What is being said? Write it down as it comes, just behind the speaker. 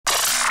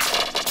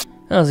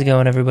How's it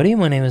going, everybody?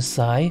 My name is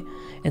Sai,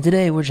 and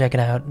today we're checking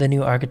out the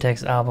new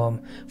Architects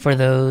album, For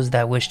Those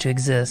That Wish to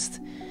Exist.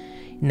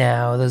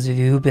 Now, those of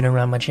you who've been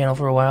around my channel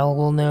for a while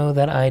will know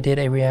that I did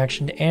a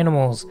reaction to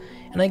Animals,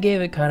 and I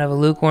gave it kind of a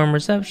lukewarm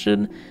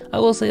reception. I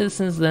will say that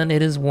since then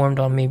it has warmed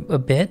on me a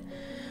bit,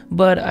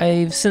 but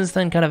I've since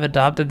then kind of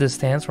adopted this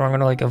stance where I'm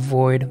going to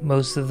avoid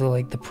most of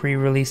the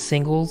pre-release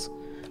singles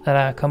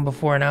that come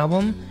before an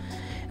album.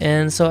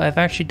 And so I've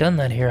actually done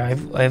that here.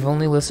 I've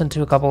only listened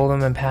to a couple of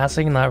them in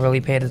passing, not really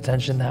paid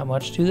attention that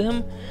much to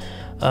them.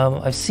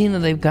 I've seen that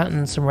they've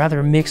gotten some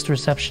rather mixed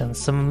receptions.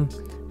 Some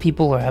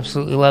people are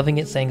absolutely loving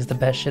it, saying it's the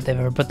best shit they've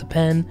ever put to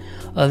pen.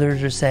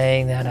 Others are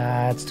saying that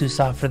it's too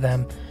soft for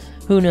them.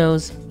 Who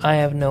knows? I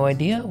have no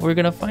idea. We're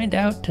gonna find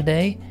out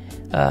today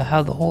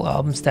how the whole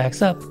album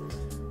stacks up.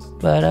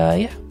 But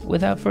yeah,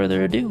 without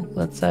further ado,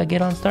 let's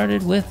get on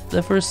started with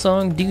the first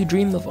song, You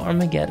Dream of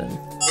Armageddon.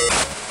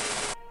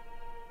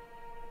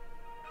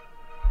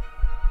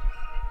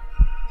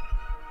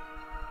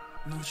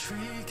 No tree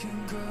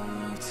can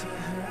grow to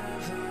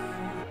heaven.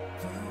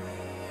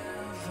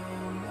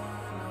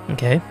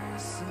 Okay.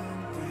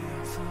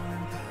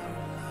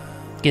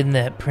 Getting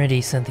that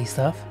pretty synthy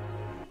stuff.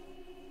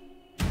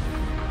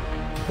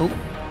 Oh.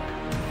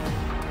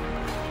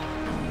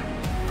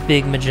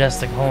 Big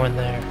majestic horn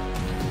there.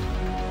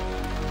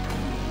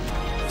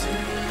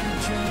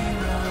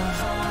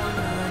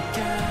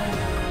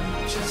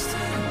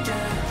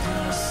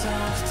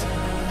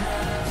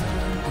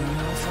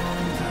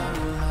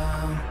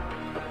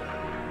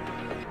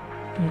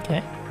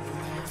 Okay.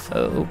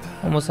 Oh,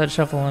 almost had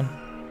shuffle on.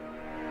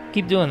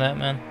 Keep doing that,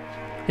 man.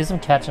 Guess I'm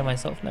catching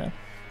myself now.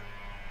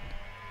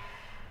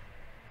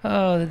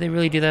 Oh, did they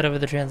really do that over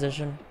the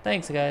transition?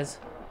 Thanks, guys.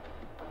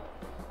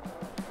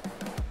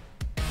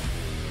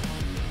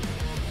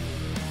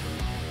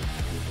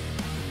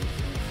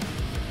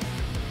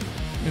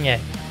 Yeah,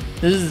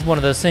 this is one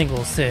of those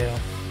singles, too.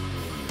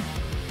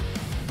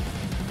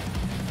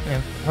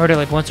 I've heard it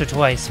like once or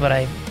twice, but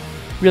I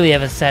really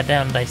haven't sat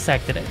down and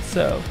dissected it,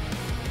 so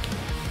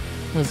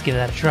let's give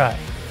that a try.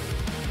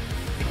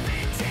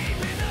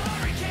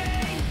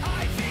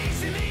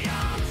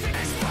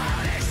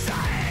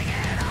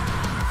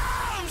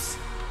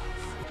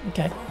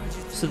 Okay,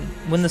 so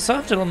when the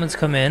soft elements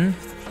come in,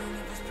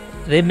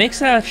 they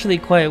mix actually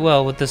quite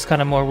well with this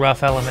kind of more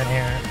rough element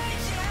here.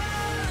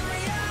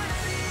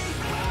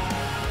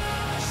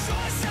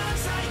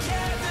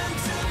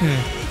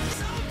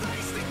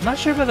 I'm not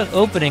sure about the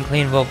opening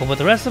clean vocal, but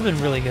the rest have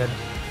been really good.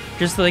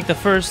 Just like the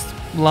first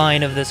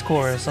line of this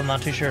chorus, I'm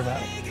not too sure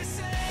about.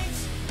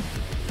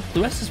 The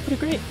rest is pretty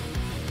great.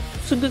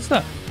 Some good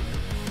stuff.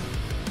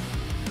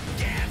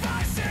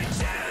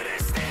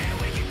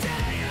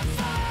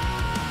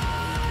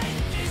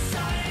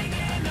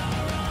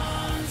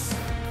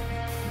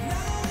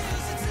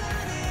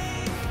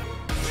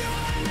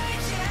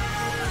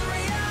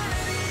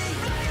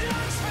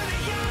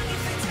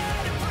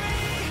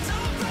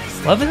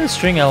 Loving the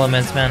string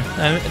elements, man.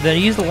 They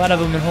used a lot of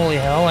them in Holy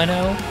Hell, I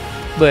know,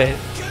 but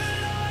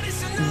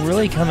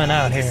really coming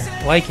out here.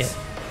 Like it.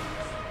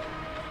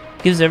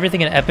 Gives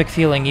everything an epic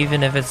feeling,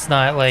 even if it's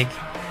not like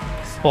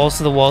balls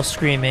to the wall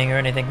screaming or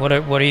anything. What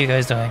are you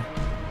guys doing?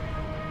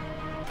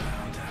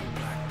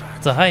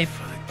 It's a hype.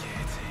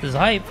 This is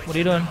hype. What are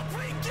you doing?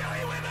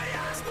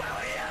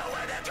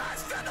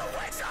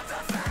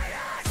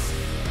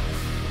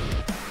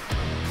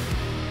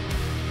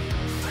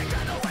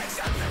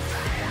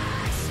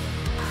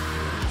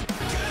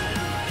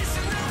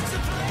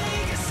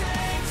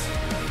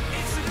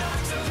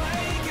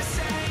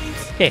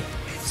 Okay,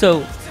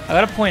 so I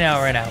gotta point out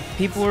right now,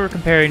 people are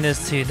comparing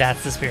this to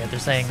That's the Spirit.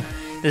 They're saying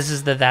this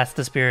is the That's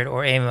the Spirit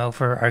or AMO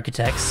for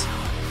Architects.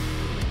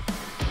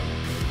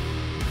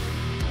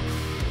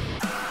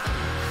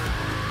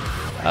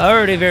 I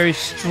already very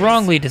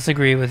strongly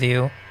disagree with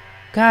you.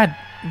 God,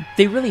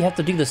 they really have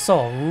to do the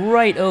saw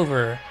right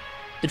over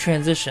the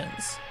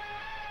transitions.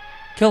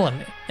 Killing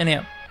me.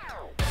 Anyhow.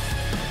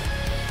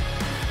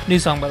 New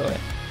song, by the way.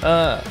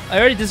 I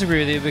already disagree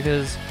with you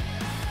because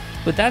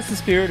but That's the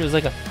Spirit was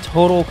like a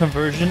total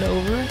conversion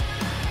over.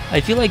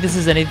 I feel like this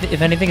is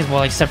if anything is more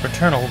like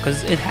Sempiternal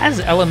because it has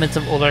elements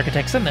of old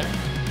Architects in there.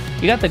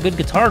 You got the good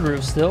guitar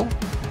groove still.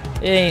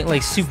 It ain't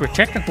like super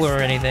technical or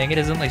anything. It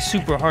isn't like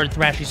super hard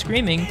thrashy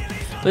screaming,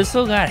 but it's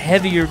still got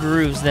heavier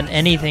grooves than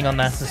anything on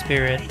That's the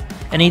Spirit.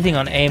 Anything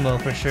on AMO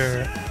for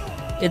sure.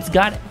 It's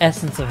got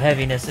essence of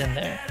heaviness in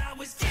there.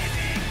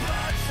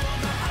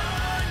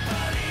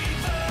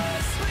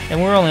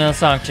 And we're only on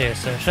song 2,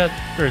 so shut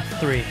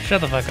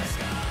the fuck up.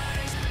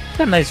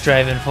 Got a nice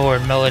driving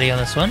forward melody on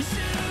this one.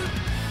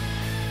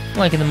 I'm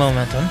liking the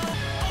momentum.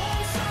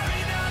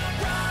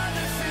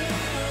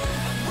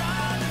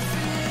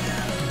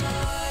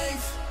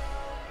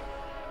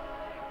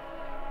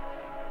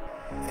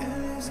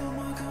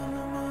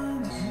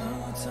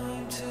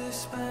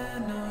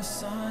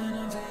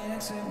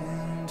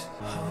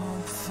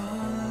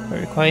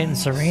 Very quiet and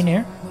serene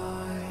here.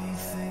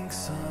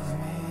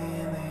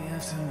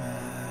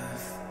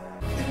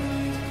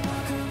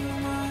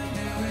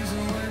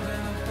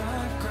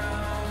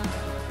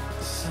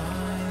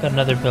 Got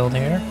another build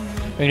here.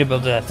 We're gonna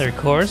build to that third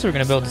chorus, or we're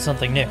gonna build to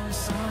something new?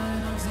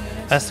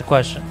 That's the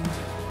question.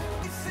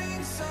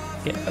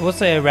 Yeah, I will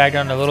say I ragged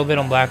on a little bit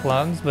on Black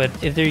Lungs, but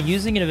if they're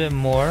using it a bit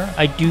more,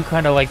 I do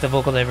kind of like the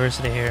vocal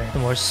diversity here. The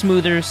more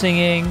smoother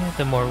singing,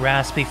 the more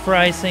raspy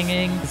fry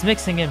singing. It's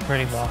mixing in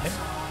pretty well here.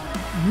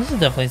 This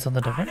is definitely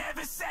something different.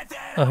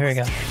 Oh, here we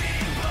go.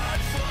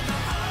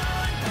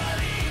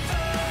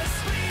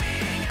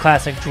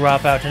 Classic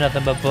drop out to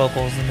nothing but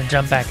vocals and then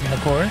jump back in the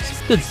chorus.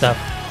 Good stuff.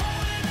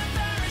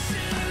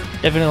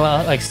 Definitely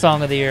like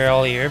song of the year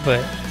all year,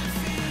 but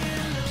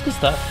it's good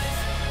stuff.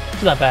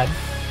 It's not bad.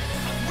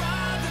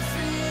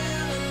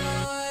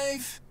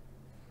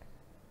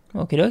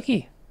 Okie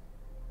dokie.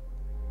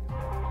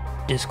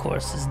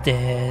 Discourse is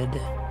dead.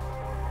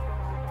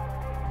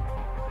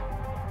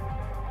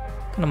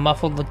 Kind of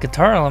muffled the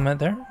guitar element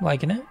there.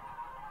 Liking it.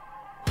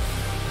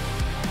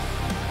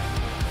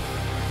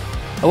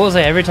 I will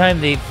say every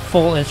time the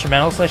full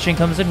instrumental section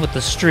comes in with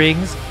the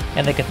strings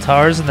and the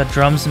guitars and the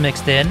drums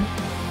mixed in,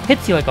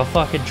 hits you like a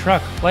fucking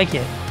truck. Like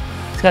it.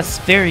 It's got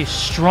very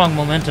strong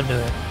momentum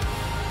to it.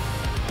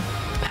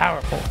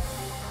 Powerful.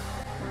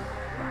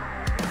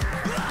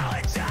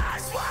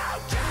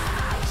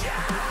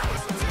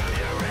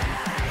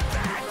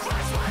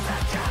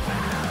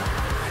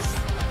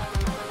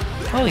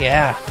 Oh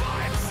yeah,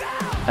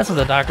 that's what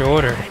the doctor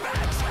ordered.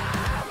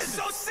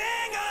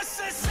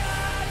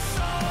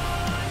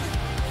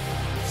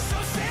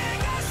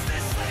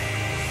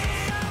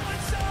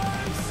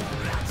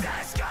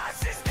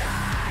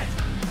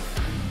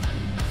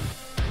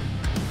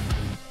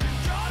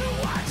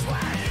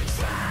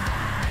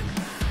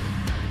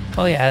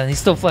 Oh yeah, and he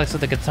still flexes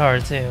with the guitar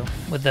too,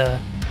 with the...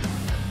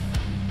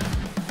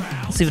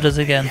 Let's see if it does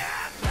it again.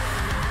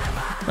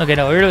 Okay,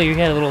 no, earlier you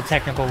had a little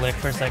technical lick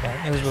for a second.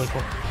 It was really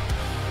cool.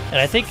 And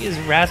I think his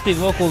raspy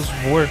vocals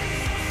work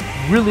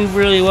really,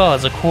 really well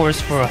as a chorus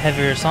for a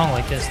heavier song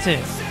like this, too.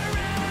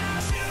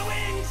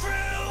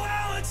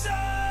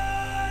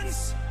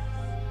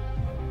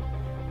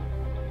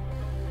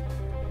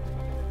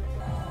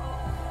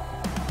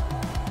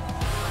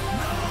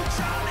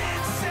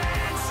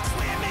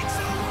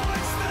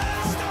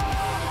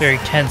 Very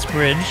tense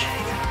bridge.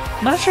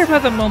 Not sure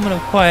about the moment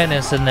of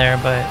quietness in there,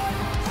 but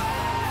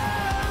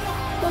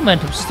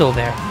momentum's still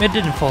there. It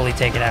didn't fully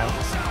take it out.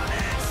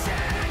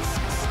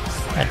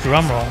 That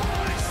drum roll.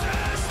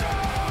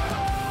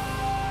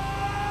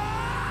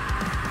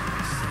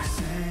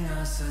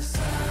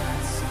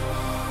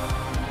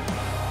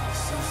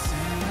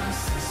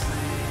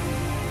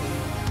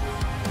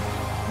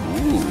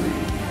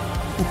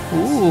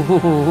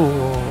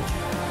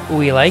 Ooh.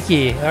 We like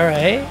it.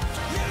 Alright.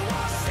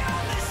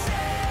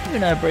 Maybe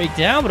not a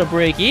breakdown, but a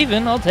break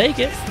even. I'll take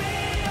it.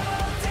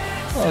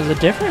 Oh, it was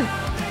a different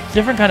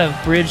kind of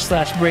bridge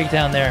slash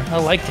breakdown there. I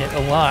liked it a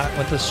lot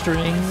with the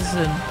strings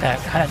and that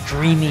kind of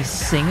dreamy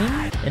singing.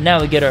 And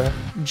now we get a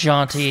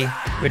jaunty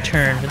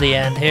return to the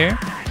end here.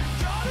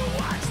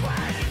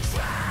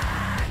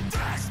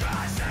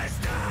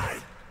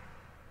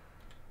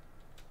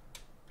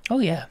 Oh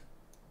yeah.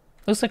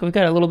 Looks like we've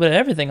got a little bit of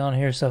everything on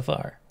here so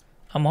far.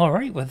 I'm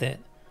alright with it.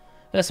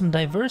 Got some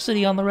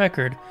diversity on the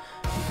record.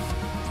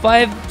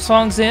 5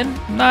 songs in,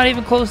 not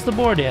even close to the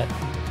board yet.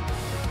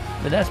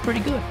 But that's pretty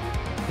good.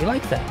 We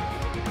like that.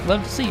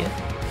 Love to see it.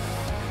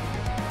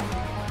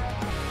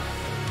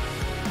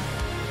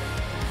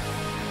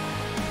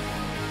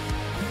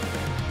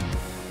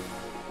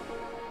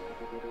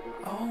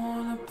 I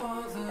wanna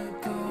bother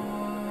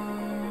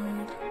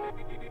God.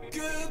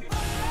 Goodbye.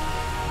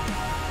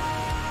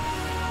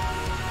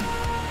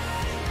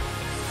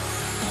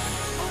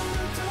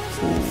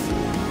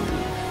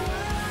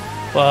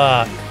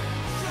 Fuck.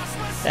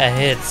 That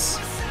hits.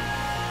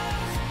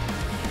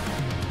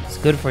 It's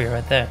good for you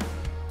right there.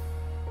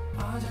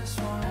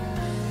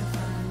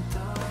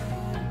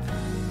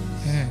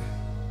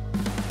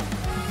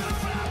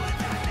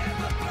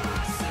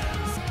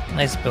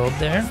 Nice build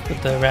there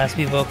with the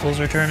raspy vocals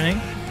returning.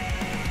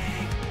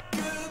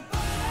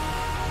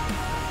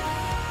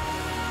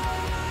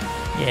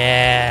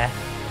 Yeah.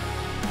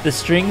 The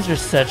strings are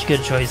such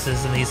good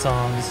choices in these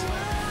songs.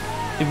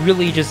 It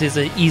really just is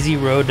an easy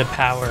road to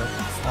power,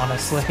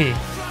 honestly.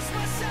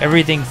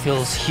 Everything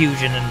feels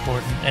huge and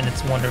important, and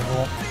it's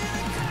wonderful.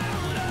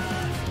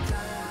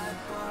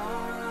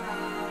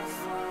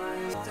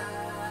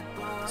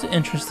 It's an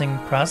interesting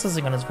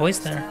processing on his voice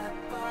there.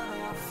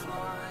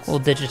 A little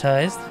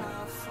digitized.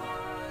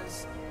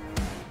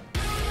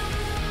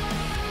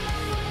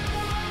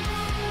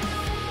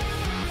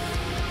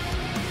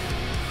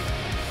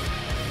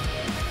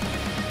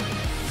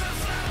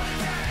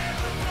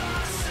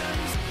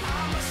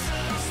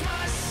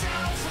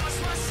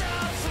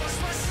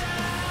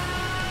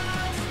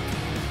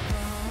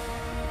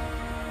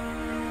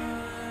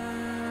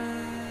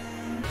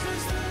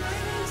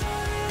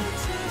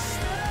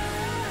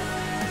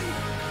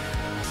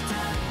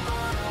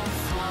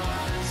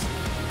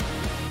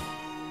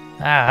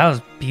 Ah, that was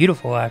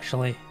beautiful,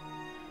 actually.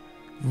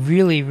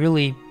 really,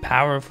 really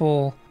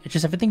powerful. It's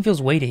just everything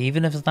feels weighty,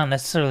 even if it's not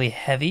necessarily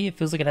heavy. It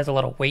feels like it has a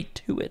lot of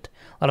weight to it,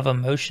 a lot of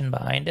emotion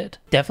behind it.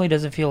 Definitely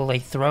doesn't feel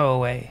like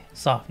throwaway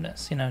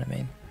softness, you know what I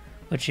mean?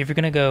 Which, if you're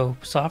gonna go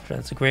softer,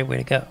 that's a great way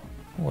to go.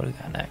 What do we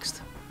got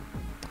next?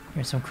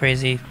 Here's some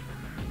crazy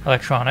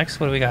electronics.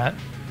 What do we got?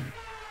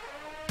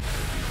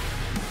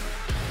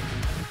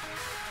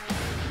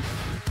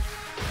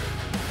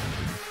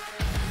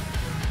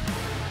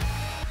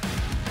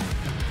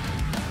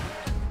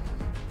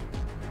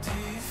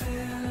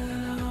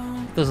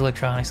 Those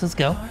electronics, let's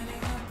go.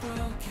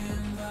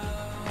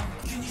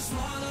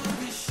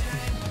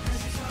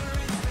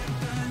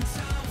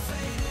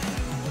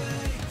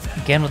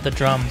 Again with the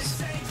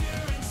drums.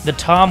 The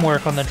tom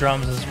work on the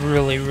drums is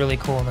really, really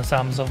cool in this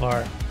album so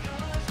far.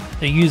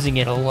 They're using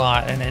it a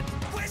lot and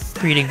it's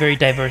creating very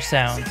diverse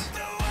sounds.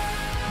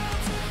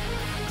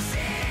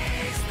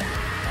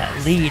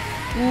 That lead,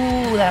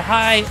 ooh, that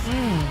high,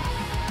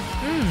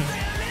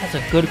 that's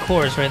a good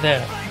chorus right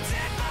there.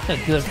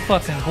 That's a good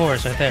fucking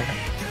chorus right there.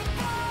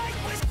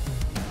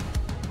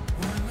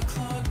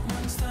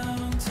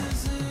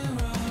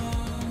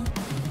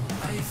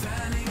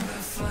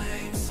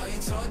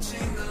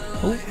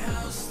 Ooh.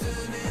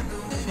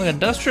 Like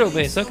industrial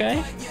bass,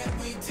 okay.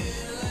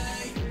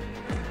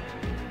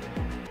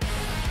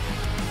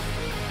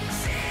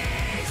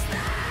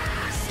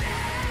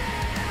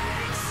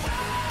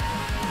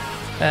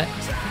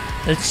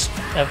 That's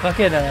a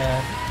fucking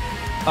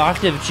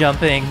octave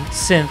jumping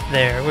synth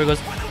there where it goes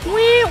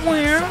wee.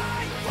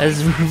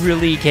 That's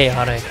really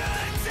chaotic.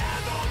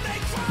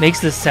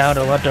 Makes this sound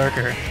a lot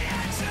darker.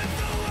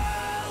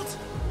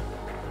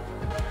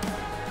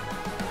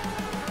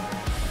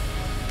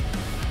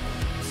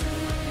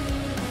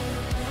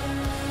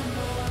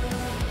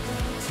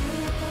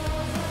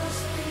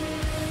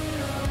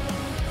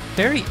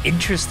 Very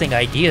interesting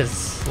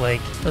ideas,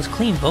 like those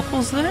clean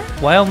vocals there.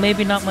 While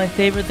maybe not my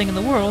favorite thing in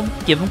the world,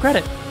 give them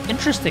credit.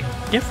 Interesting,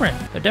 different.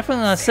 They're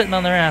definitely not sitting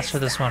on their ass for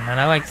this one, and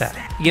I like that.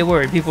 You get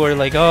worried, people are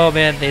like, oh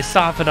man, they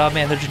softened up,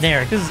 man, they're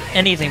generic. This is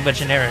anything but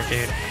generic,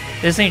 dude.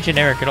 This ain't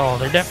generic at all.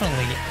 They're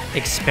definitely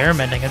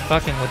experimenting and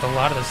fucking with a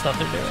lot of the stuff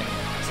they're doing.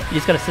 You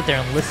just gotta sit there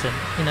and listen,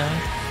 you know,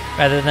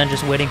 rather than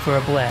just waiting for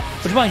a bleh.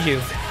 Which, mind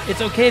you,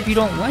 it's okay if you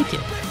don't like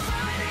it.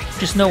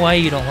 Just know why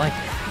you don't like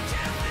it.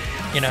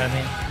 You know what I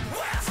mean?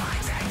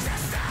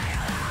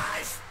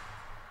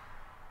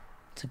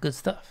 It's good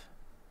stuff.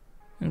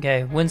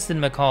 Okay,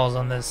 Winston McCall's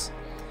on this.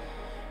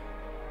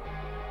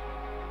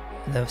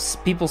 The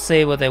people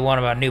say what they want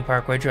about New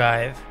Parkway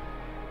Drive.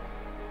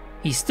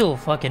 He still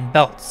fucking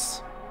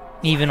belts,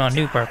 even on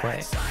New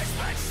Parkway. So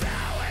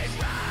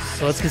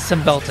let's get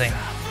some belting.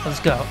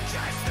 Let's go.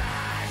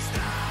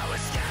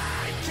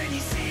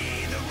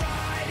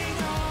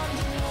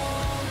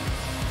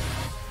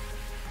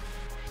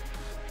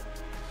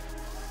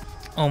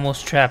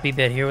 Almost trappy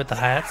bit here with the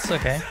hats.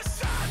 Okay.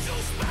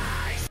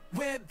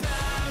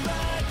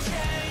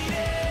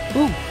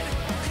 Ooh.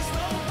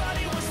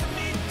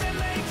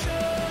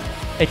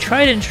 A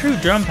tried and true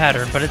drum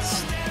pattern, but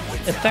it's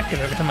effective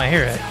every time I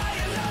hear it.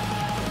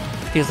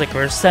 Feels like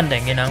we're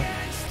ascending, you know?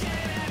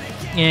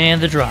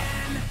 And the drop.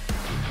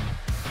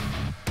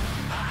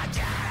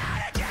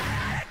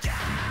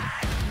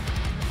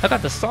 I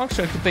got the song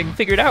structure thing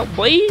figured out,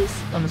 boys!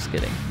 I'm just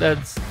kidding. That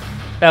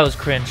was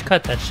cringe.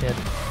 Cut that shit.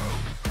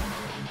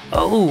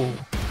 Oh!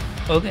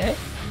 Okay.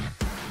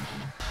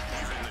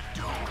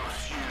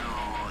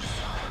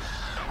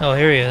 Oh,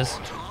 here he is.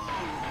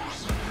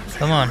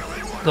 Come on.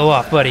 Go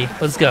off, buddy.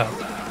 Let's go.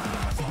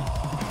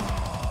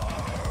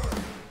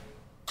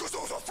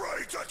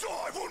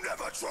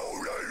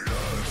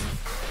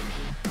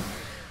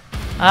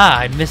 Ah,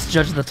 I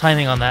misjudged the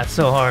timing on that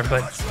so hard,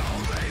 but...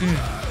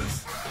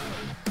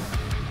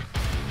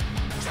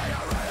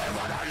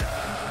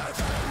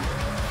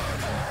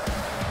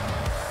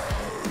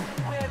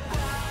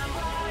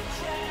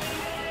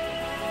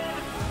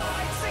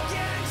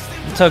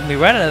 It took me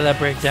right out of that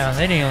breakdown.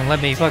 They didn't even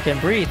let me fucking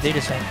breathe. They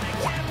just went...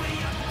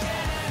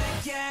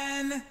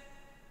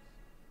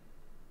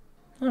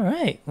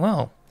 Alright,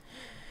 well.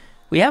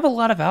 We have a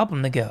lot of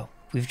album to go.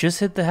 We've just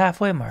hit the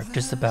halfway mark,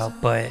 just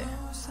about, but...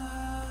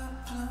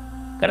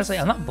 Gotta say,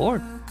 I'm not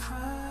bored.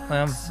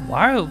 I'm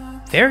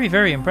very,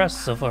 very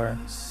impressed so far.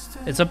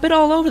 It's a bit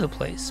all over the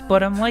place,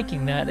 but I'm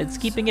liking that. It's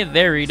keeping it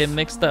varied and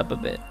mixed up a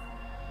bit.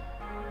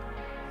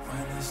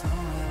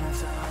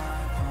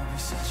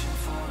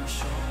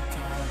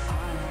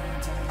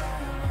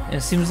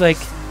 It seems like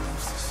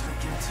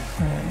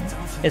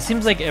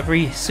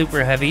every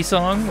super heavy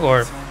song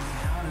or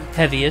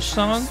heavy-ish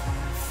song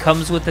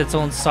comes with its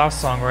own soft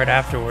song right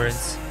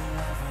afterwards.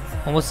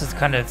 Almost to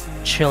kind of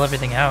chill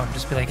everything out and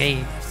just be like,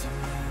 hey,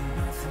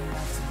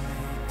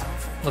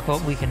 look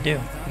what we can do.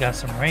 We got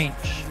some range.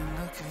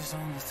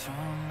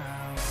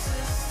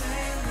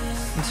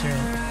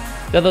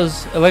 Got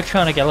those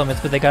electronic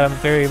elements, but they got a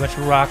very much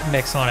rock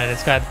mix on it.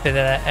 It's got a bit of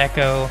that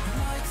echo,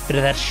 a bit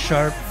of that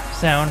sharp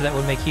sound that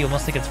would make you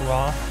almost think it's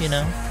raw, you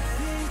know?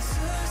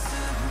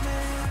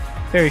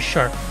 Very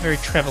sharp, very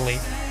trebly.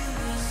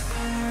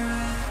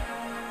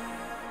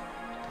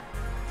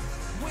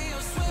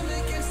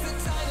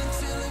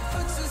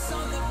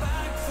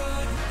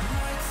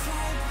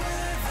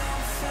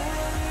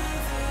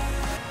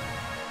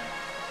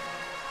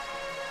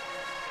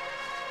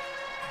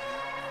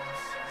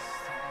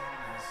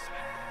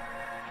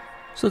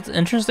 So it's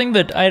interesting,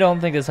 but I don't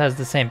think this has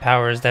the same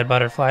power as Dead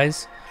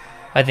Butterflies.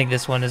 I think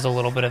this one is a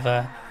little bit of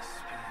a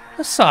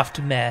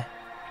soft meh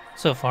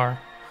so far.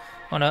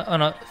 On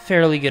a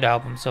fairly good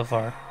album so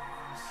far.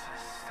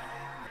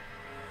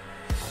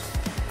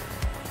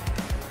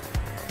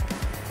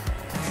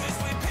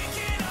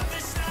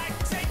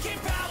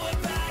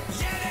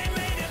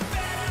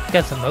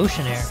 Got some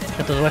motion here.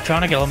 Got those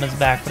electronic elements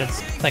back, but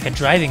it's like a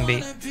driving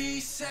beat.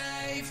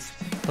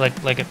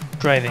 Like a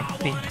driving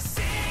beat.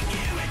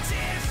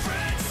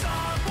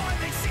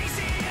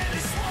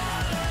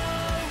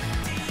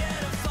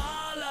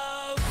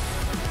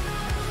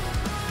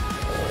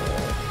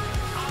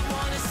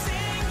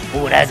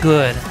 Oh, that's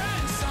good.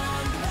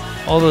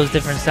 All those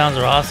different sounds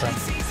are awesome.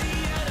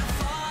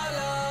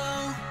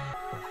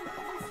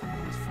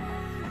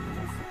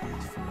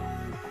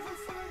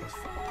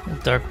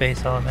 Dark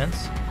bass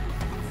elements.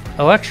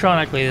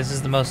 Electronically, this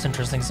is the most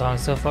interesting song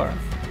so far.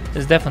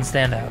 It's definitely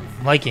standout.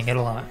 I'm liking it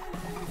a lot.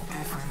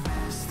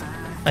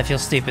 I feel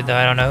stupid though.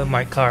 I don't know who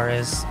McCall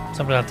is.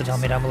 Somebody will have to tell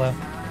me down below.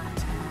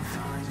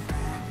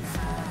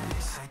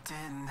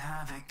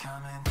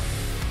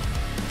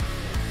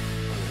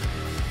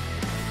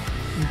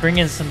 Bring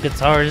in some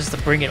guitars to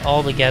bring it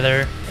all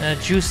together, and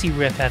a juicy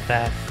riff at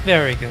that.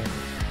 Very good.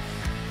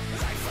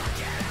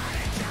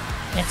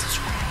 And some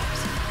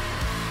screams.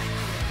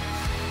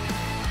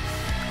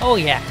 Oh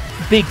yeah,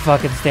 big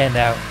fucking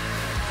standout.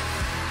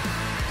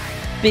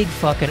 Big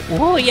fucking,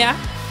 oh yeah.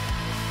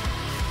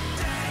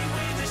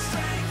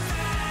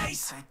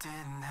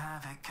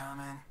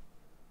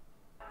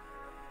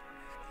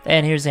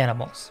 And here's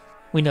Animals.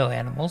 We know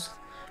Animals.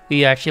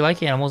 We actually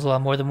like Animals a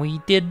lot more than we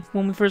did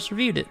when we first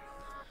reviewed it.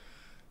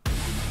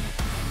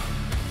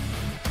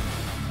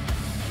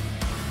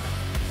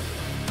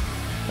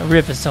 The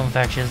riff is so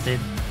infectious, dude.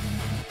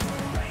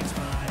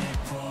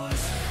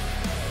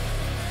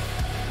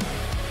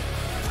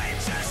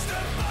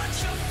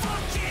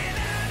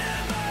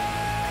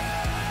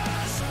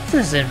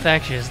 This is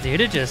infectious, dude.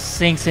 It just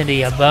sinks into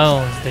your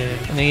bones, dude.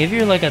 I mean, if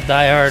you're like a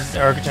diehard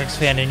Architects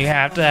fan and you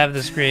have to have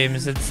the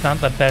screams, it's not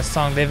the best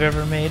song they've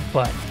ever made,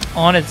 but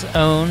on its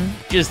own,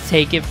 just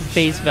take it for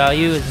face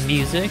value as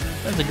music.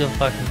 That's a good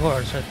fucking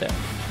chorus right there.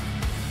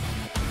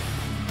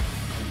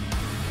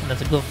 And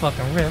that's a good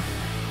fucking riff.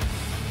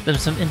 There's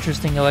some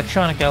interesting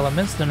electronic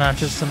elements. They're not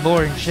just some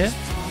boring shit.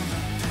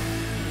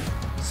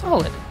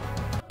 Solid.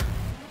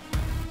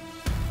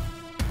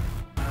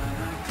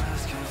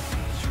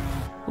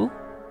 Ooh.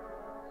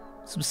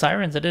 Some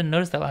sirens. I didn't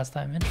notice that last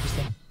time.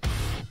 Interesting.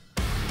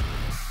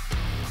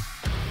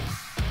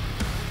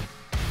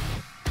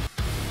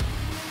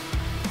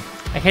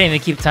 I can't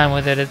even keep time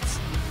with it. It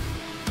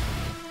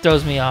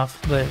throws me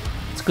off, but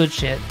it's good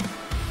shit.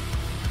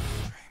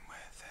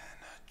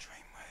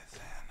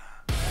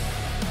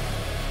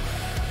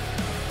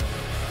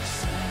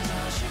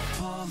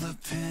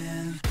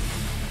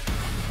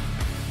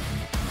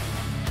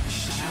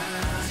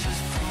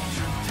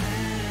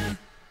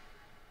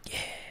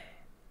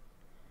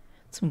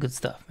 Some good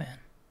stuff, man.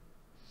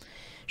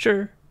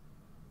 Sure,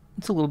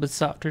 it's a little bit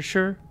softer.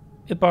 Sure,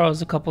 it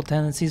borrows a couple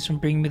tendencies from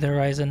Bring Me the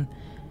Horizon,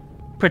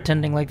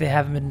 pretending like they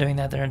haven't been doing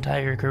that their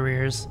entire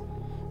careers.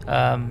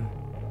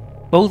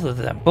 Both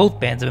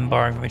bands have been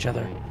borrowing from each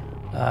other.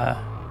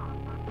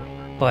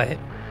 But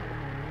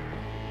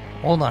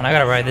hold on, I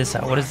gotta ride this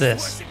out. What is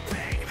this?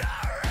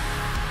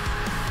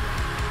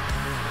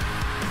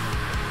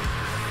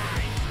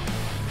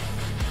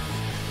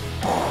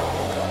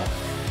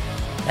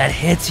 That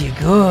hits you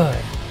good.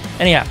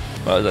 And yeah,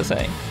 what was I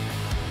saying?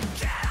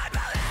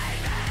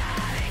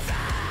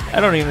 I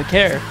don't even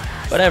care.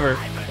 Whatever.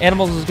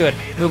 Animals is good.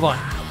 Move on.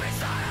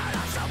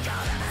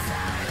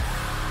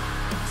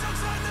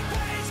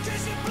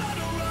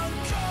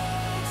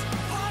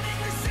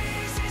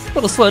 A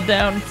little slowed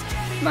down.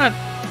 Not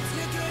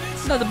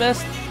the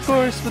best, of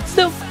course, but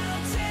still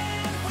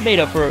made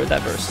up for it with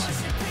that verse.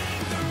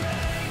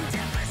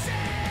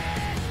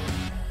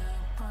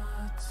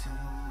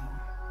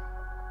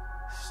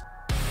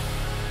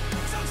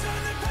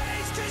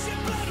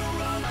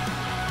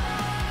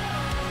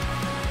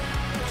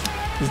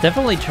 It's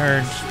definitely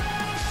turned,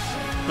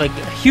 like,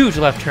 a huge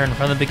left turn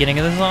from the beginning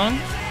of the song,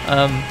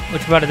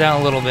 which brought it down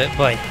a little bit,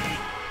 but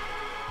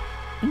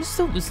it's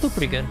still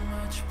pretty good.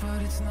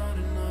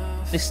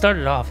 They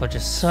started off with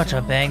just such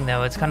a bang,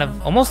 though. It's kind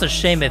of almost a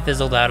shame it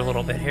fizzled out a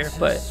little bit here,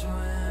 but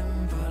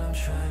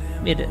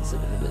it is.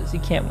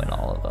 You can't win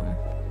all of them.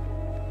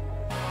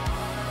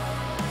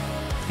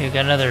 Here, we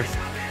got another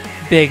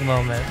big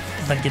moment,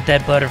 like a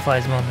Dead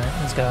Butterflies moment.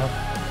 Let's go.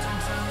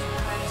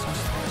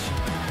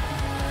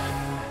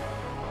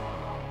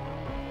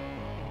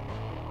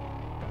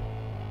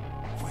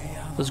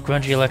 Those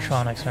grungy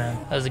electronics, man.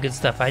 That was the good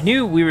stuff. I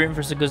knew we were in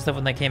for some good stuff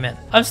when that came in.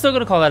 I'm still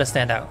gonna call that a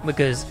standout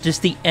because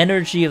just the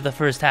energy of the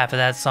first half of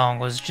that song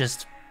was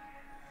just...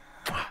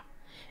 And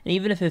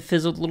even if it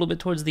fizzled a little bit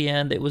towards the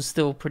end, it was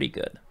still pretty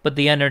good. But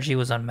the energy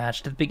was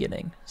unmatched at the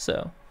beginning,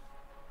 so...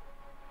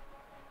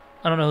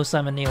 I don't know who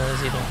Simon Neil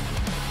is either.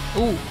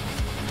 Ooh.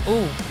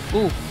 Ooh.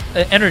 Ooh.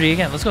 Energy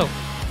again. Let's go.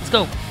 Let's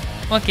go.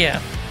 Fuck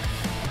yeah.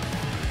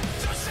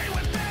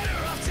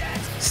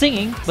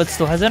 singing, but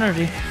still has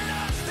energy.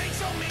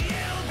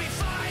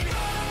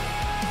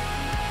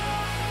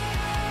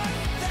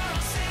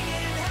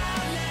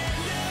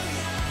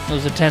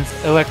 Those intense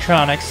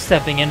electronics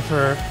stepping in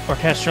for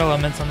orchestral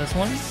elements on this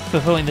one,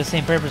 fulfilling the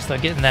same purpose though,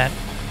 getting that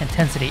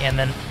intensity and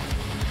then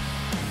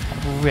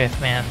riff,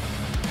 man.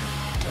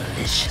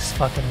 Delicious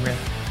fucking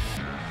riff.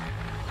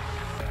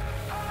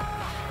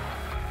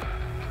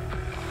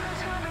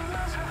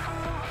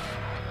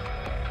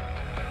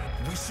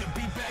 We should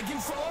be begging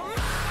for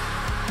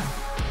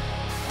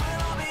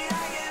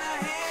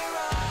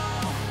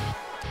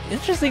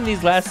Interesting,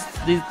 these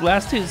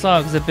last two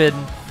songs have been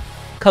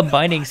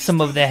combining some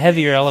of the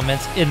heavier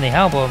elements in the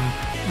album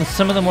with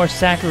some of the more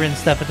saccharine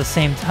stuff at the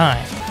same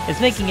time. It's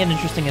making an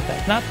interesting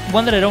effect. Not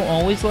one that I don't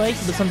always like,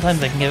 but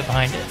sometimes I can get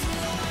behind it.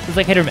 It's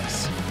like hit or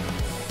miss.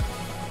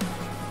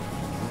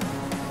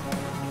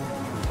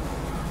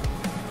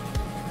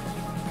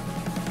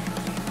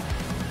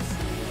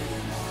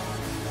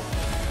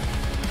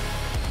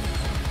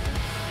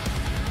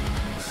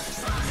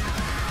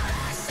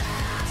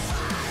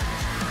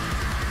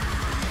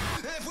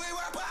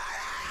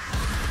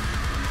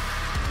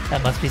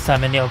 That must be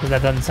Simon Neil, because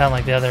that doesn't sound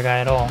like the other guy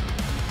at all.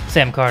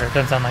 Sam Carter,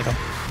 doesn't sound like him.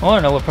 I want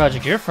to know what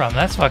project you're from.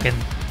 That's fucking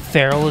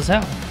feral as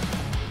hell.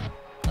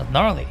 That's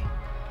gnarly.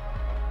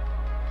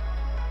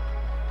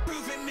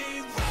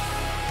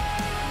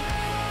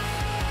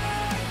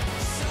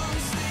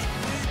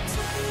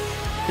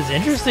 It's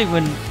interesting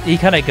when he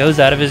kind of goes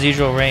out of his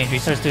usual range. He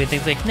starts doing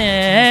things like,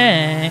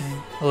 nah,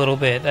 a little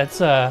bit.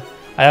 That's, I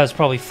was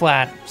probably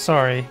flat.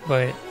 Sorry,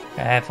 but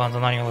I have headphones.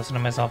 I'm not even listening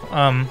to myself.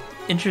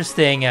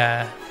 Interesting,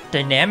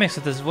 dynamics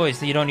with his voice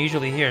that you don't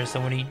usually hear, so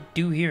when you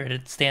do hear it,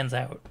 it stands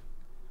out.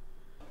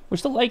 We're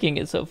still liking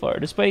it so far,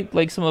 despite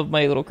like some of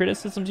my little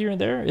criticisms here and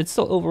there. It's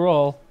still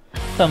overall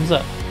thumbs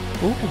up.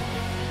 Ooh.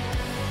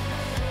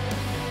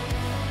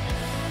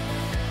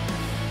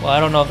 Well,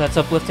 I don't know if that's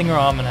uplifting or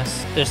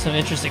ominous. There's some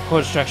interesting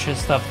chord structure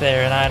stuff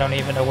there, and I don't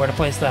even know where to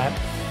place that.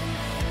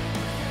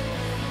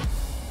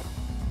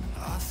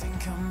 I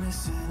think I'm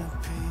missing a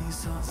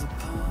piece of the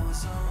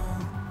puzzle.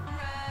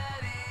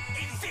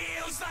 It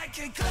feels like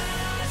a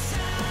glass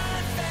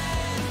half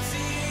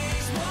empty,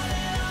 more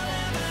than I'll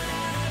ever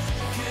have.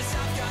 'Cause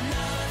I've got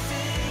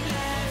nothing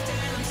left,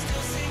 and I'm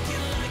still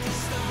sinking like a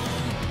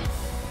stone.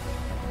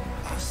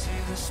 I see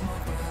the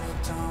smoke, but I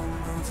don't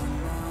move a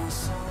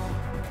muscle.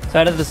 So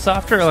out of the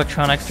softer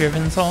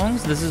electronic-driven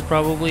songs, this is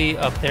probably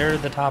up there,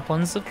 the top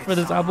ones for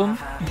this album.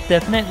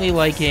 Definitely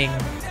liking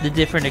the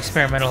different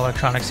experimental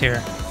electronics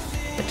here.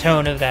 The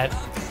tone of that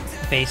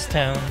bass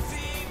tone,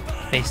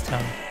 bass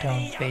tone,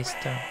 bass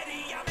tone.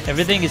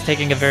 Everything is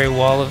taking a very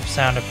wall of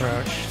sound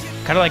approach.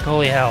 Kind of like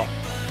Holy Hell.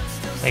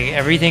 Like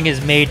everything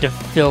is made to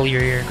fill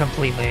your ear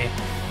completely.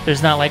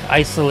 There's not like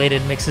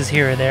isolated mixes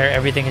here or there.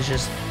 Everything is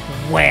just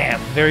wham!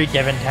 Very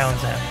Devin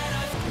Townsend.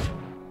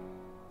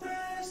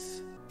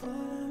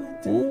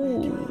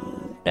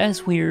 Ooh,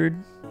 that's weird.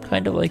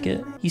 Kind of like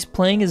it. He's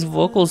playing his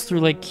vocals through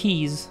like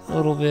keys a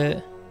little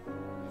bit.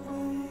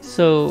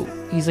 So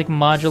he's like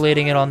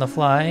modulating it on the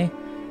fly.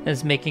 And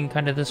it's making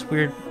kind of this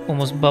weird,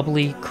 almost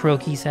bubbly,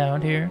 croaky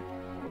sound here.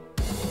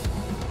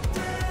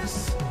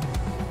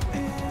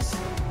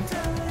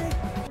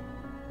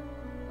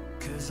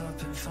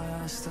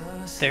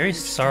 Very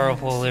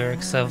sorrowful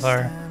lyrics so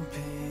far.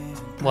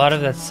 A lot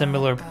of that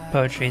similar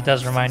poetry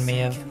does remind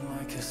me of...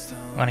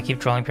 I'm gonna keep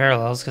drawing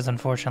parallels because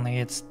unfortunately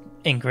it's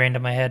ingrained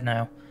in my head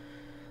now.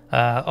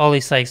 Ollie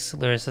Sykes'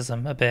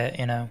 lyricism a bit,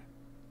 you know.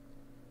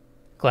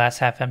 Glass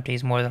half empty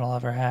is more than I'll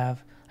ever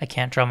have. I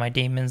can't draw my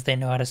demons, they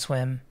know how to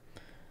swim.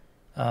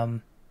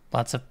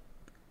 Lots of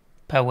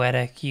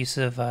poetic use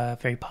of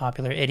very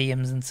popular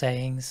idioms and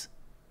sayings.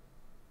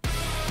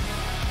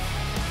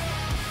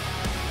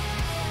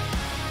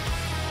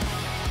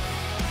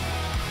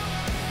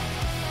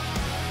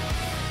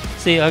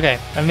 See, okay,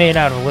 I may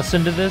not have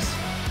listened to this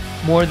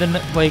more than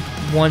like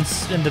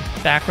once in the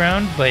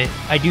background, but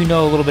I do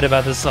know a little bit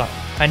about this song.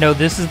 I know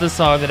this is the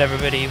song that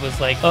everybody was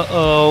like,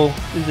 uh-oh,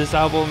 is this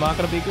album not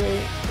gonna be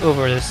great?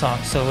 Over this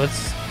song, so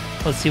let's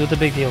see what the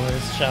big deal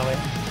is, shall we?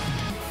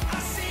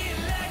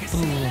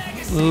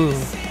 Ooh.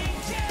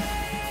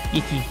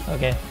 Icky,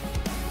 okay.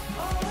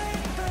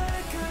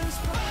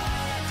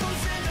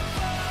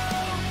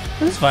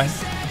 This is fine.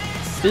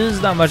 This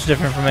is not much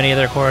different from any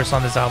other chorus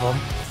on this album,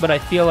 but I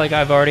feel like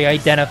I've already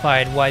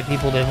identified why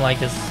people didn't like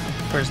this.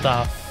 First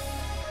off,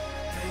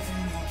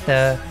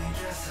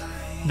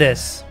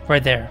 this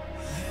right there.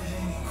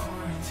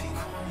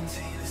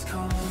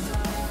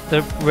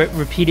 The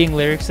repeating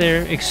lyrics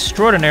there,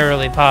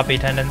 extraordinarily poppy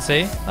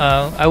tendency.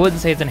 I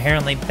wouldn't say it's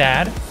inherently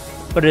bad,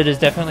 but it is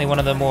definitely one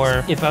of the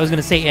more, if I was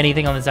going to say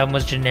anything on this album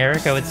was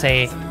generic, I would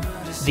say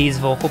these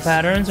vocal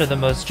patterns are the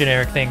most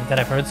generic thing that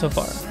I've heard so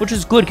far. Which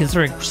is good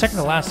considering second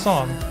to last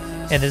song,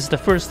 and this is the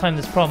first time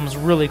this problem's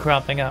really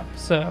cropping up,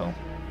 so...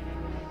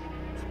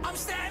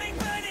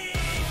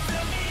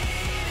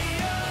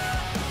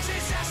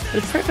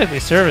 It's a perfectly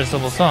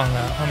serviceable song, though.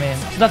 I mean,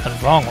 there's nothing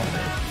wrong with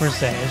it, per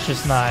se. It's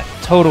just not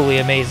totally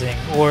amazing,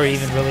 or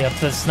even really up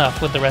to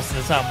snuff with the rest of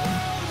this album.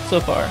 so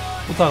far.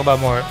 We'll talk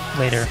about more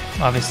later,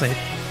 obviously.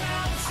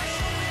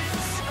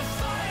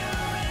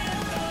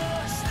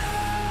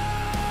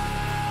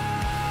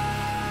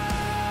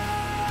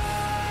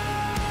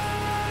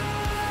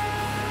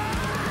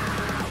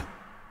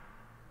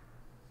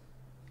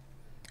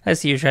 I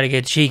see you try to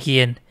get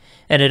cheeky and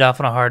end it off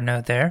on a hard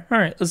note there.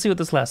 Alright, let's see what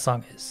this last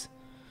song is.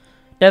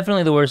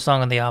 Definitely the worst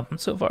song on the album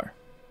so far.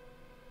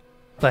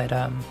 But,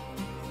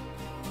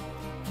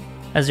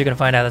 as you're going to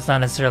find out, that's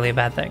not necessarily a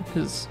bad thing,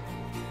 because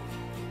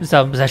this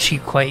album is actually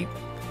quite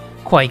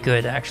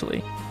good,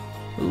 actually.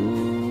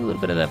 Ooh, a little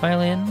bit of that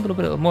violin, a little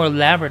bit of more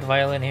elaborate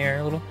violin here,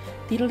 a little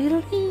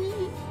dee-dee-dee-dee.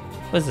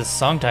 What is this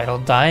song title?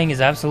 Dying is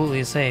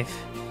absolutely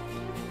safe.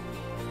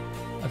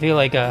 I feel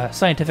like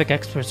scientific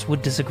experts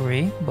would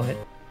disagree, but...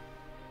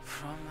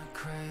 From the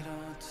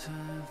cradle to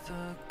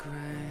the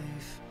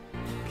grave,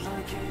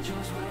 like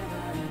angels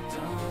without a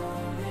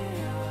dawn,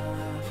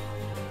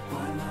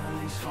 when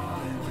my leaves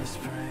fall in the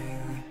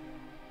spring.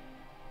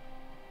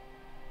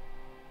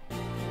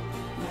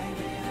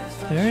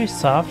 very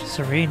soft,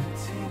 serene.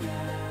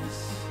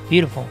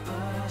 Beautiful.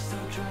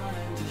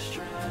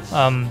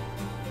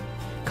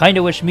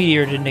 Kinda wish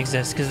Meteor didn't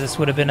exist, because this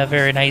would have been a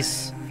very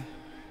nice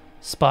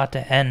spot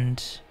to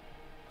end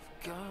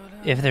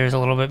if there's a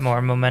little bit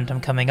more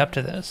momentum coming up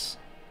to this.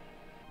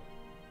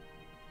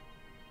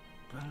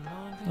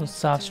 Those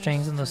soft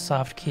strings and those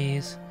soft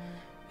keys.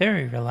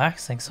 Very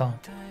relaxing song.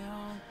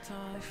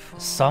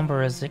 As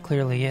somber as it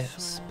clearly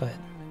is, but...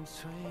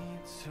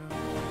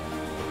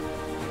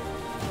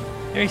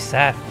 very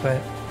sad, but...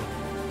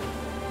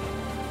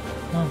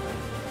 oh,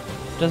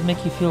 it does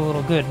make you feel a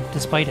little good,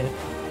 despite it.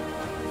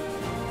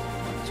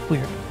 It's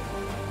weird.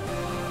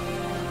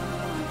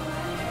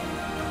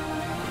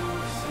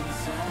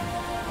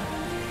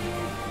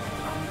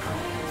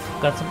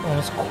 Got some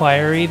almost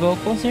choir-y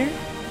vocals here.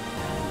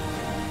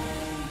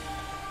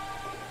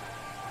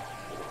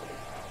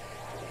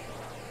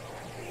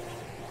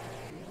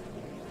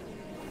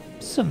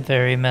 Some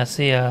very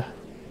messy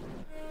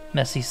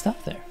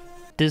stuff there.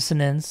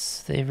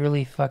 Dissonance, they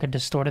really fucking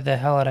distorted the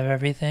hell out of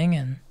everything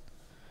and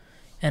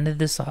ended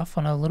this off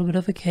on a little bit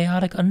of a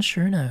chaotic,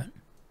 unsure note.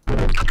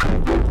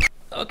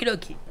 Okie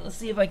dokie, let's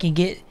see if I can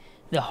get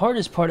the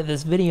hardest part of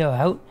this video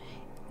out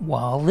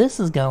while this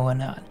is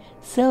going on.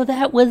 So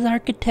that was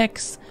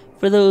Architects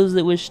for those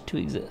that wish to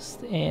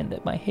exist.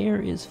 And my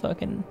hair is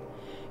fucking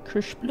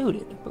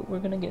exploded, but we're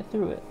gonna get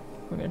through it.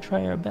 We're gonna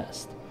try our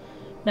best.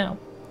 Now,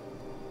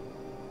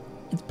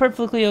 it's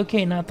perfectly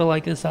okay not to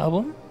like this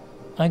album.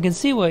 I can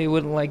see why you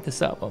wouldn't like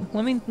this album.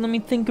 Let me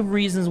think of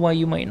reasons why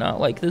you might not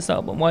like this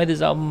album. Why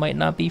this album might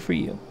not be for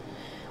you.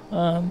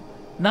 Not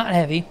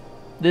heavy.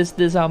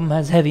 This album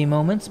has heavy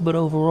moments, but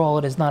overall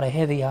it is not a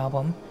heavy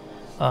album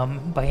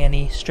by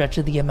any stretch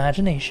of the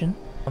imagination.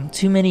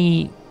 Too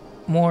many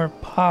more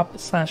pop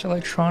 /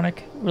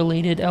 electronic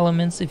related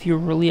elements. If you're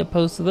really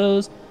opposed to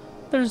those,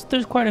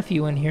 there's quite a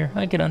few in here.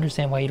 I can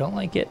understand why you don't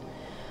like it.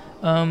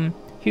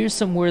 Here's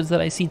some words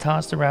that I see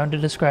tossed around to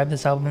describe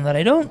this album that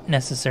I don't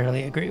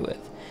necessarily agree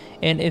with.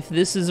 And if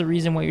this is a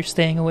reason why you're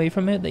staying away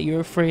from it, that you're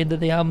afraid that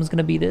the album's going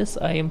to be this,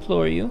 I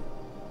implore you,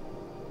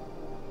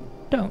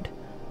 don't.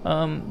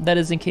 That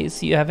is in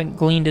case you haven't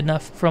gleaned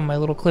enough from my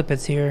little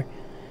clippets here,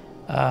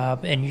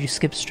 and you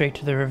skip straight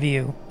to the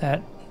review.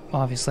 That,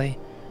 obviously,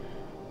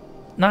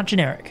 not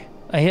generic.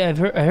 I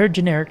heard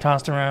generic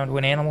tossed around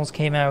when Animals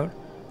came out.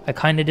 I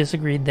kind of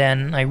disagreed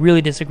then. I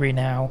really disagree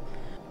now.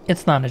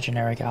 It's not a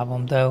generic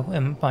album, though,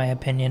 in my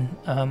opinion.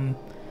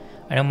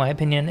 I know my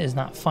opinion is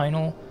not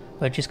final,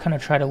 but just kind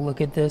of try to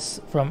look at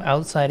this from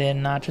outside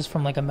in, not just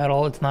from like a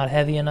metal, it's not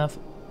heavy enough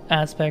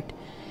aspect,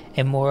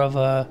 and more of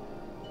a,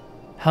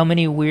 how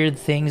many weird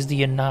things do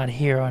you not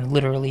hear on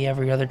literally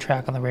every other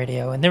track on the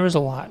radio? And there was a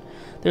lot.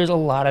 There's a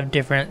lot of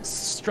different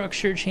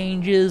structure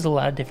changes, a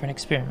lot of different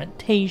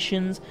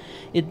experimentations.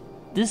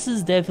 This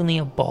is definitely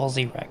a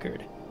ballsy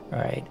record,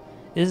 alright?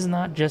 This is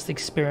not just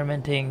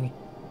experimenting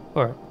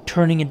or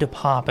turning into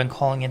pop and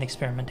calling it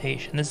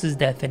experimentation. This is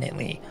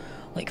definitely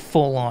like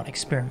full-on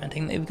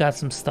experimenting. They've got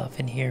some stuff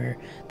in here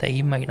that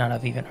you might not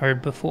have even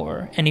heard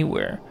before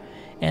anywhere,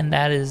 and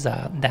that is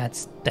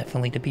that's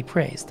definitely to be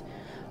praised.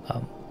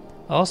 I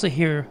also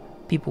hear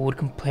people would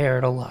compare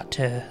it a lot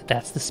to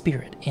That's the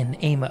Spirit in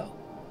Amo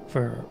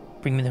for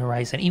Bring Me the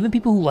Horizon. Even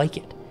people who like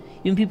it.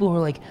 Even people who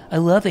are like, I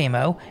love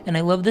Amo and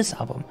I love this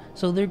album,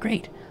 so they're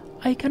great.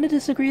 I kind of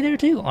disagree there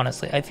too,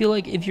 honestly. I feel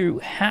like if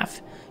you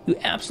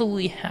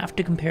absolutely have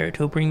to compare it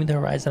to a Bring Me the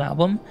Horizon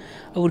album,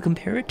 I would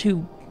compare it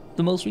to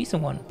the most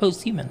recent one,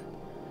 Post-Human.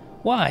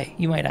 Why,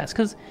 you might ask?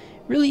 Because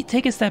really,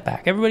 take a step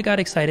back. Everybody got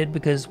excited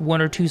because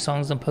 1 or 2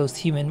 songs on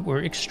Post-Human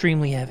were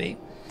extremely heavy.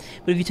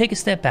 But if you take a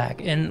step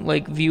back and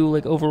like view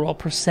like overall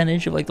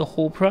percentage of like the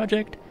whole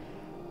project,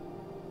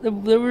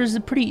 there was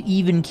a pretty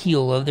even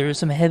keel of, there was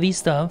some heavy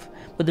stuff,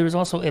 but there was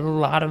also a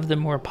lot of the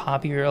more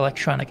popular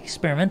electronic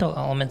experimental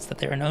elements that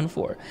they were known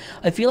for.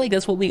 I feel like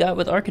that's what we got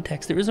with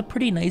Architects. There was a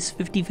pretty nice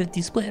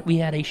 50-50 split. We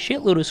had a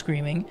shitload of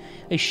screaming,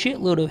 a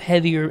shitload of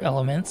heavier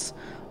elements,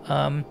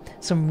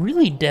 some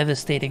really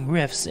devastating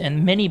riffs,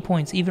 and many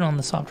points even on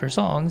the softer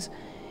songs,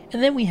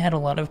 And then we had a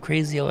lot of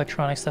crazy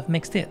electronic stuff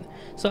mixed in.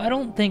 So I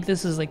don't think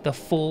this is like the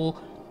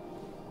full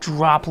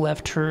drop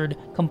left turd,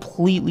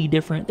 completely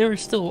different. There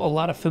is still a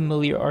lot of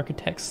familiar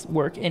Architects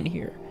work in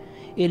here.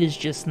 It is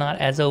just not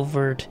as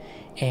overt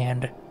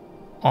and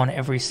on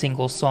every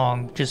single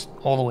song, just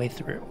all the way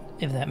through,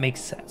 if that makes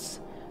sense.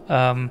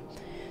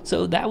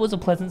 So that was a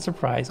pleasant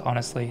surprise,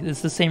 honestly.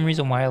 It's the same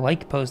reason why I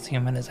like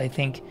Posthuman, is I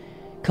think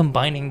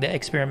combining the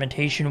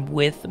experimentation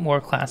with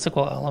more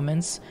classical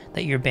elements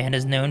that your band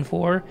is known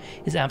for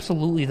is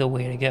absolutely the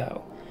way to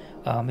go.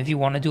 If you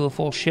want to do a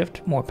full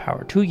shift, more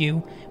power to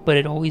you, but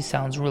it always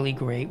sounds really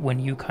great when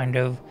you kind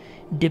of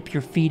dip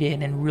your feet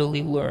in and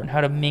really learn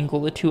how to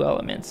mingle the two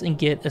elements and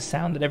get a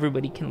sound that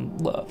everybody can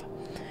love.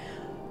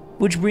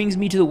 Which brings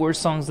me to the worst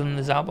songs on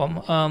this album.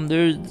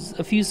 There's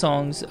a few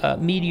songs.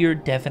 Meteor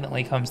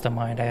definitely comes to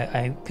mind.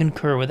 I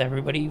concur with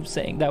everybody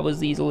saying that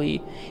was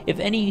easily, if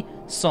any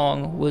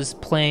song was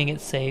playing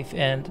it safe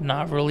and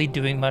not really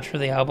doing much for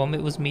the album,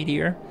 it was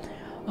Meteor.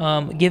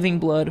 Giving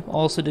Blood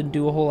also didn't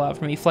do a whole lot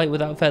for me. Flight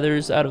Without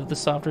Feathers, out of the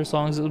softer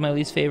songs, it was my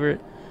least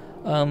favorite.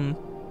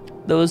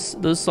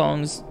 Those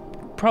songs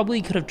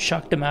probably could have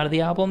chucked them out of the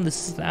album.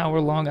 This is an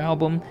hour-long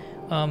album.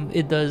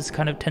 It does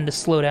kind of tend to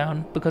slow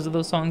down because of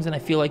those songs, and I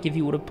feel like if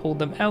you would have pulled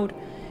them out,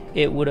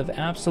 it would have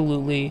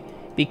absolutely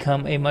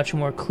become a much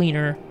more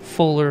cleaner,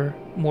 fuller,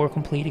 more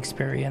complete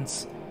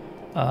experience,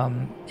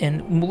 and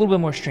a little bit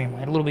more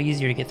streamlined, a little bit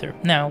easier to get through.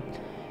 Now,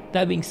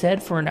 that being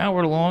said, for an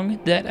hour long,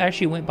 that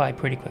actually went by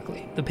pretty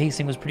quickly. The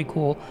pacing was pretty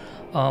cool.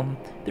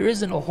 There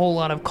isn't a whole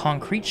lot of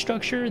concrete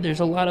structure. There's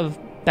a lot of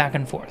back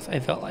and forth, I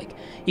felt like.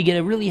 You get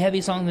a really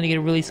heavy song, then you get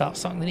a really soft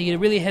song, then you get a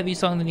really heavy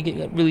song, then you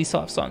get a really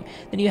soft song.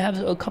 Then you have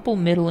a couple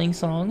middling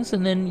songs,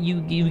 and then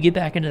you get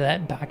back into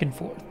that back and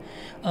forth.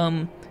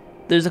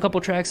 There's a couple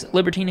tracks,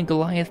 Libertine and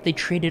Goliath, they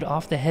traded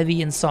off the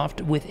heavy and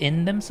soft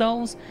within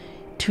themselves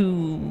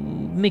to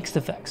mixed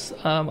effects.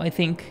 I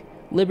think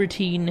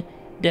Libertine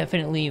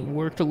definitely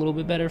worked a little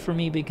bit better for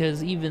me,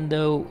 because even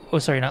though,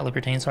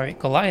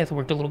 Goliath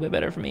worked a little bit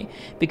better for me,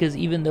 because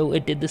even though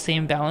it did the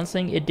same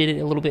balancing, it did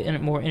it a little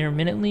bit more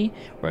intermittently,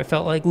 where I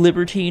felt like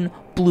Libertine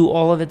blew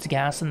all of its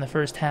gas in the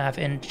first half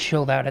and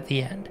chilled out at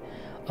the end.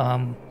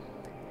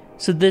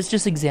 So there's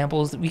just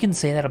examples, we can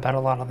say that about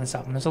a lot on this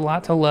album. There's a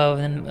lot to love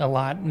and a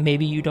lot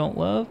maybe you don't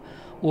love,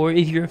 or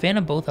if you're a fan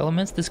of both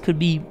elements, this could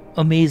be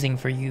amazing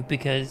for you,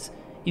 because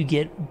you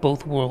get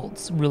both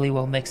worlds really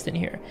well mixed in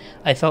here.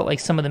 I felt like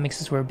some of the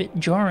mixes were a bit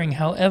jarring.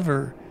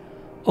 However,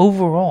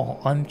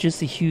 overall, I'm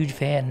just a huge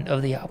fan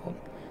of the album.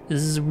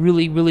 This is a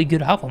really, really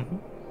good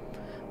album.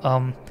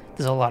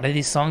 There's a lot of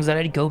these songs that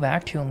I'd go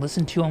back to and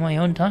listen to on my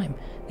own time.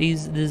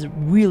 This is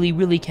really,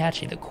 really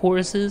catchy. The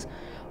choruses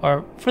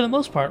are, for the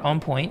most part, on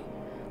point.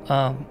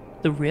 The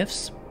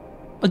riffs,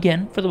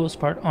 again, for the most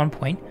part, on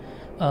point.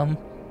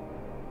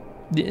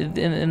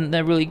 And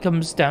that really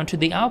comes down to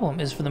the album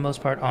is for the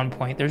most part on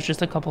point. There's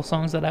just a couple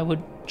songs that I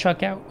would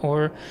chuck out,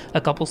 or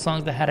a couple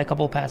songs that had a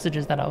couple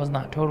passages that I was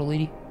not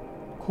totally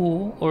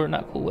cool, or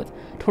not cool with,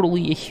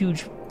 totally a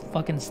huge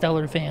fucking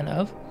stellar fan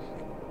of.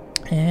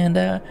 And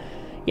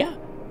yeah,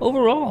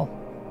 overall,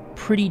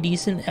 pretty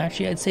decent,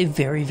 actually I'd say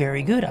very,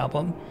 very good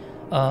album.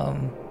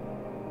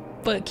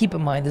 But keep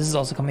in mind, this is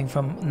also coming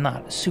from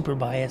not super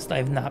biased.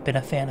 I've not been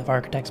a fan of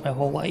Architects my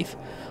whole life.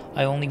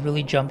 I only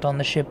really jumped on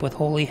the ship with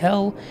Holy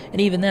Hell,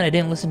 and even then I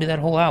didn't listen to that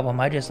whole album.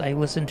 I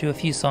listened to a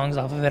few songs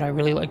off of it. I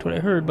really liked what I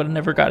heard, but I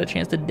never got a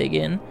chance to dig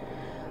in.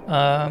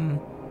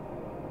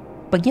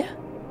 But yeah,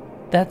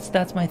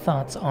 that's my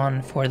thoughts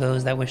on For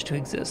Those That Wish to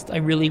Exist. I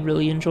really,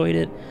 really enjoyed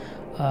it.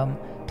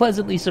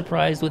 Pleasantly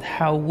surprised with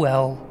how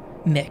well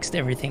mixed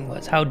everything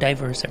was, how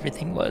diverse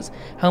everything was,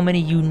 how many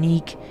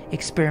unique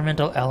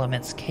experimental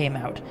elements came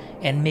out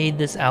and made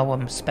this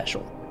album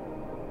special.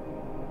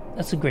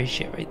 That's a great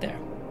shit right there.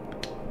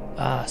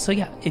 So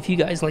yeah, if you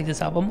guys like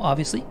this album,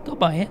 obviously, go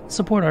buy it.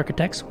 Support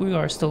Architects. We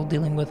are still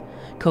dealing with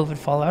COVID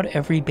fallout.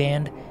 Every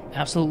band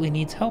absolutely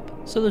needs help.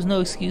 So there's no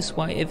excuse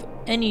why, if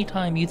any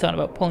time you thought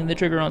about pulling the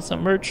trigger on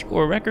some merch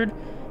or a record,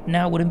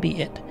 now wouldn't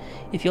be it.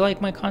 If you like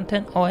my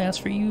content, all I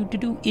ask for you to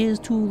do is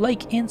to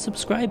like and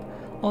subscribe.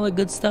 All that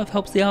good stuff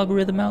helps the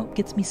algorithm out,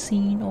 gets me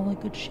seen, all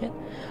that good shit.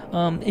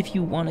 If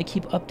you want to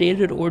keep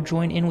updated or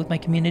join in with my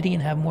community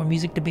and have more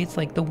music debates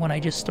like the one I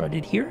just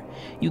started here,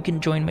 you can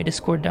join my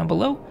Discord down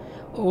below,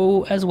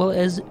 as well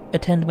as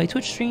attend my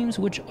Twitch streams,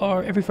 which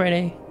are every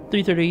Friday,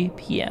 3:30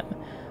 p.m.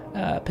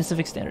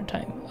 Pacific Standard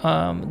Time.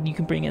 You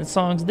can bring in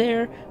songs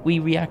there. We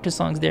react to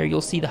songs there. You'll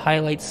see the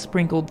highlights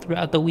sprinkled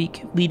throughout the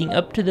week leading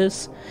up to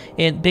this.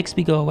 And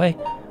Bixby, go away.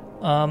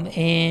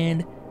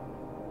 And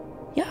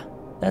yeah,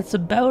 that's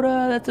about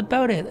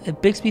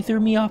it. Bixby threw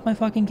me off my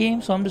fucking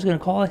game, so I'm just gonna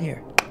call it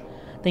here.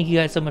 Thank you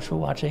guys so much for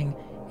watching,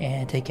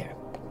 and take care.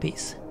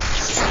 Peace.